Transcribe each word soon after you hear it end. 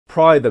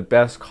probably the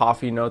best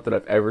coffee note that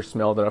I've ever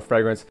smelled in a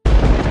fragrance.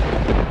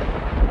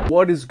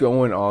 What is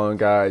going on,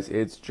 guys?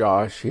 It's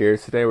Josh here.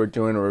 Today we're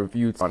doing a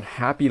review on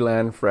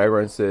Happyland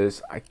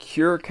fragrances, a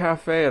Cuir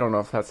Cafe. I don't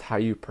know if that's how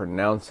you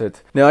pronounce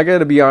it. Now I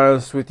gotta be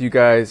honest with you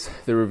guys,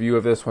 the review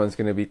of this one's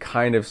gonna be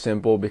kind of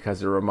simple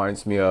because it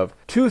reminds me of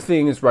two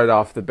things right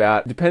off the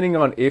bat. Depending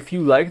on if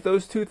you like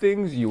those two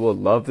things, you will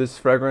love this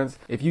fragrance.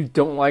 If you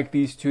don't like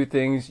these two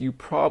things, you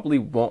probably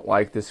won't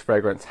like this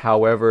fragrance.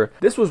 However,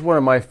 this was one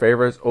of my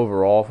favorites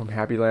overall from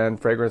Happyland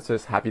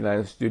fragrances,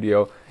 Happyland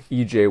Studio.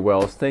 EJ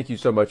Wells. Thank you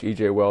so much,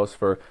 EJ Wells,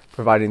 for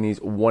providing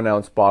these 1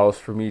 ounce bottles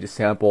for me to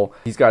sample.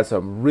 He's got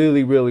some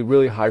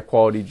really high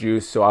quality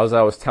juice. So as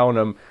I was telling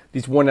him,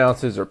 these 1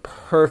 ounces are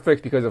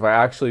perfect because if I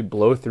actually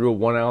blow through a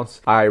 1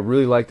 ounce, I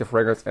really like the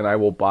fragrance and I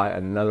will buy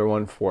another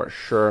one for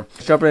sure.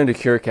 Jumping into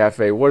Cuir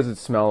Cafe, what does it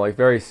smell like?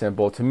 Very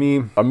simple. To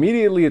me,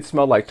 immediately it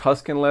smelled like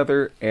Tuscan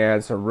leather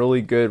and some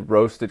really good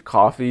roasted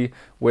coffee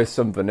with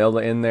some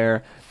vanilla in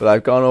there. But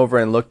I've gone over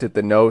and looked at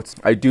the notes.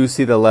 I do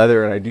see the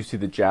leather and I do see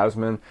the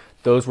jasmine.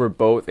 Those were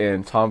both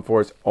in Tom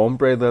Ford's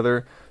ombre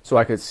leather, so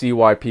I could see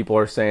why people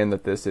are saying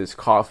that this is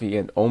coffee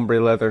and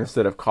ombre leather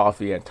instead of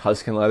coffee and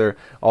Tuscan leather.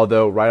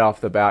 Although right off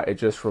the bat, it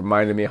just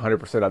reminded me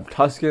 100% of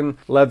Tuscan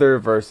leather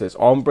versus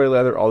ombre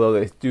leather, although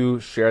they do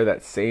share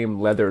that same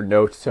leather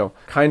note, so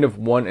kind of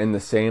one and the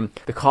same.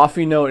 The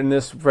coffee note in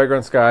this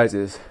fragrance, guys,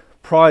 is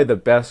probably the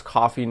best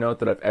coffee note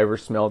that I've ever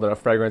smelled in a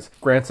fragrance.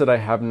 Granted, I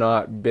have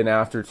not been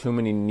after too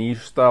many niche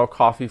style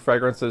coffee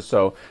fragrances,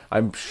 so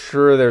I'm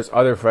sure there's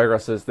other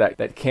fragrances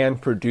that can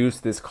produce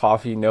this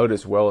coffee note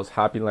as well as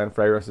Happyland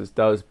fragrances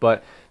does,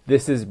 but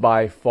this is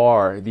by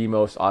far the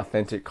most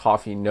authentic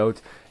coffee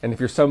note. And if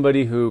you're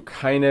somebody who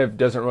kind of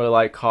doesn't really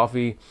like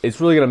coffee,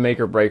 it's really going to make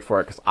or break for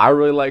it, because I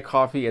really like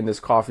coffee and this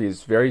coffee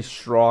is very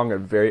strong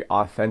and very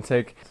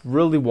authentic.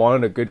 Really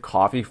wanted a good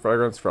coffee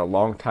fragrance for a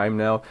long time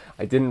now.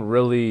 I didn't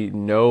really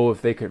know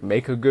if they could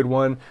make a good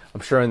one.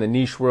 I'm sure in the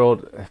niche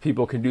world,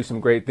 people can do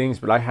some great things,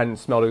 but I hadn't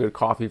smelled a good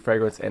coffee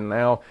fragrance, and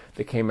now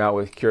they came out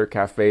with Cuir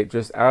Cafe.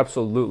 Just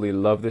absolutely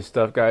love this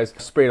stuff, guys.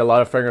 Sprayed a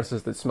lot of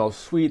fragrances that smell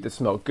sweet, that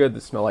smell good,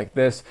 that smell like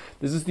this.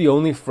 This is the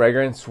only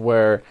fragrance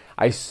where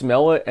I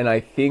smell it and I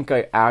think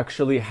I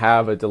actually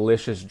have a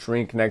delicious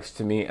drink next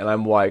to me and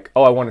I'm like,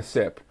 oh, I want a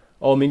sip.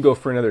 Oh, let me go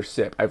for another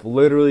sip. I've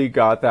literally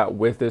got that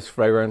with this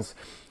fragrance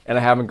and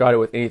I haven't got it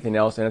with anything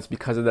else, and it's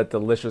because of that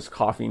delicious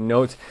coffee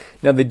note.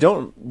 Now, they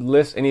don't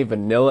list any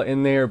vanilla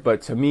in there,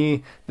 but to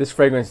me, this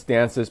fragrance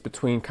dances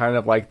between kind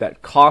of like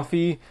that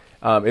coffee.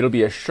 It'll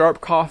be a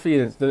sharp coffee,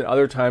 and then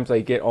other times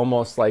I get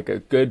almost like a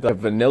good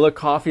vanilla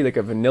coffee, like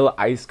a vanilla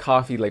iced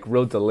coffee, like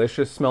real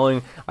delicious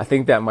smelling. I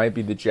think that might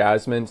be the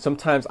jasmine.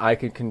 Sometimes I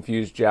could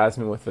confuse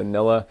jasmine with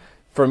vanilla.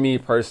 For me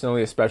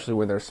personally, especially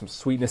when there's some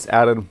sweetness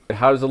added.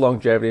 How does the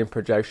longevity and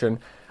projection?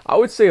 I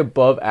would say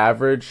above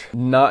average,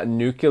 not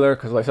nuclear,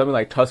 because like something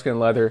like Tuscan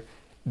leather,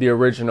 the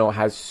original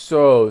has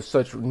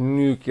such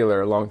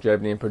nuclear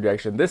longevity and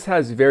projection. This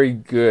has very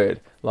good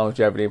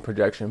longevity and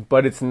projection,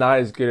 but it's not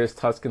as good as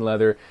Tuscan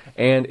leather,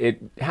 and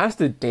it has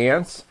to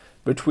dance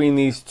between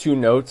these two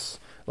notes,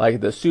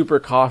 like the super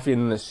coffee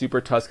and then the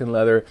super Tuscan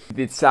leather.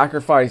 It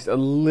sacrificed a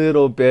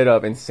little bit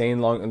of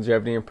insane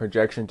longevity and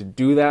projection to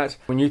do that.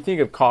 When you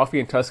think of coffee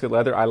and Tuscan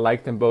leather, I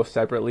like them both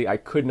separately. I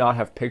could not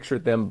have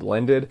pictured them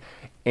blended.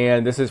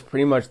 And this is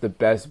pretty much the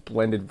best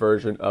blended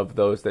version of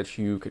those that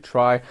you could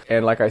try.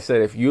 And like I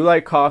said, if you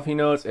like coffee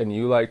notes and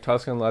you like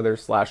Tuscan leather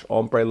 /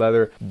 ombre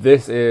leather,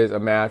 this is a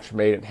match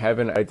made in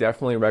heaven. I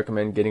definitely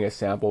recommend getting a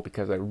sample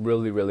because I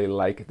really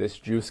like this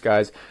juice,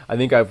 guys. I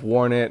think I've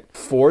worn it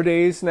 4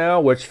 days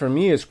now, which for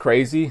me is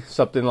crazy.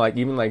 Something like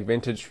even like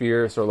Vintage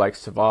Fierce or like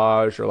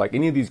Sauvage or like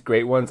any of these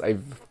great ones, I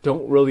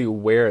don't really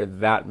wear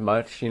that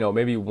much. You know,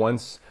 maybe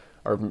once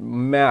or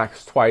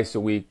max twice a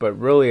week, but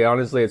really,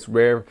 honestly, it's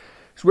rare.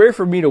 It's rare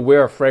for me to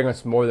wear a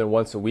fragrance more than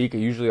once a week.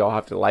 Usually I'll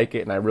have to like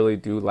it, and I really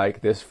do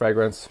like this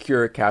fragrance,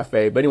 Cuir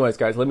Cafe. But anyways,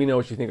 guys, let me know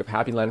what you think of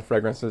Happyland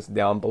fragrances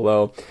down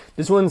below.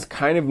 This one's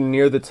kind of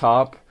near the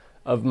top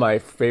of my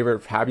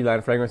favorite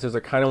Happyland fragrances. I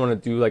kind of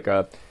want to do like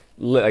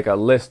a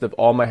list of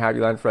all my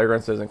Happyland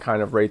fragrances and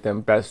kind of rate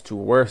them best to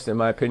worst in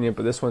my opinion,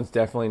 but this one's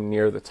definitely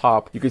near the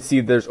top. You can see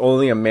there's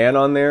only a man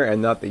on there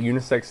and not the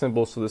unisex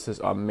symbol, so this is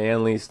a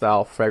manly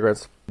style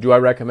fragrance. Do I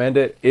recommend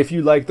it? If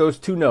you like those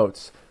two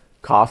notes,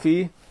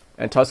 coffee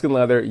and Tuscan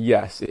leather,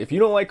 yes. If you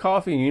don't like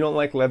coffee and you don't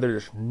like leather,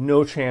 there's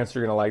no chance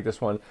you're gonna like this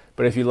one.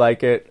 But if you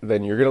like it,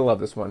 then you're gonna love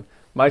this one.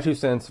 My 2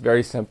 cents,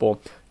 very simple.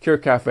 Cuir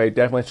Cafe,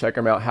 definitely check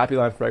them out.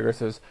 Happyland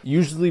fragrances,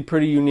 usually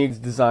pretty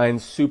unique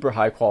designs, super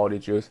high quality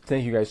juice.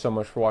 Thank you guys so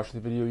much for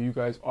watching the video. You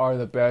guys are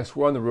the best.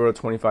 We're on the road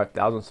to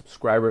 25,000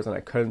 subscribers, and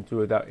I couldn't do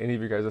it without any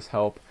of you guys'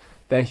 help.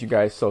 Thank you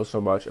guys so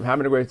much. I'm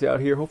having a great day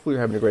out here. Hopefully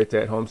you're having a great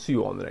day at home. See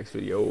you all in the next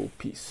video.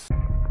 Peace.